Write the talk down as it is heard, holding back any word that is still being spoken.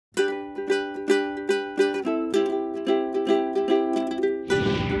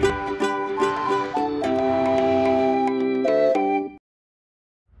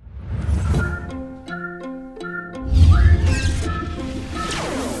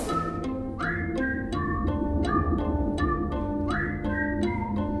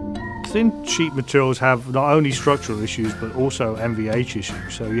Thin sheet materials have not only structural issues but also NVH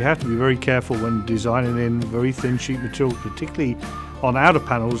issues, so you have to be very careful when designing in very thin sheet material, particularly on outer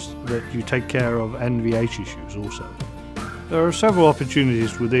panels, that you take care of NVH issues also. There are several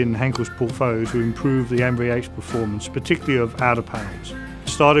opportunities within Henkel's portfolio to improve the NVH performance, particularly of outer panels.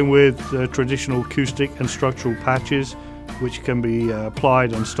 Starting with traditional acoustic and structural patches, which can be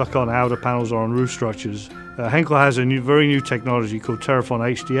applied and stuck on outer panels or on roof structures. Henkel has a very new technology called Terrafon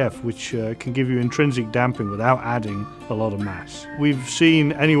HDF, which can give you intrinsic damping without adding a lot of mass. We've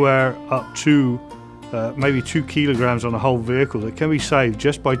seen anywhere up to maybe 2 kilograms on a whole vehicle that can be saved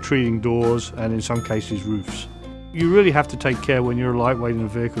just by treating doors and in some cases roofs. You really have to take care when you're lightweighting a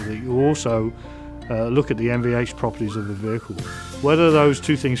vehicle that you also look at the NVH properties of the vehicle. Whether those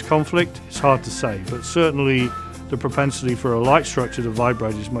two things conflict, it's hard to say, but certainly the propensity for a light structure to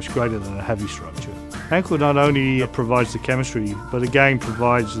vibrate is much greater than a heavy structure. Henkel not only provides the chemistry, but again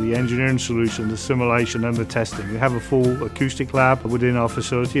provides the engineering solution, the simulation and the testing. We have a full acoustic lab within our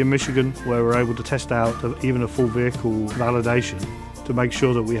facility in Michigan where we're able to test out even a full vehicle validation to make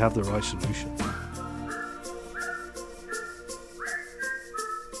sure that we have the right solution.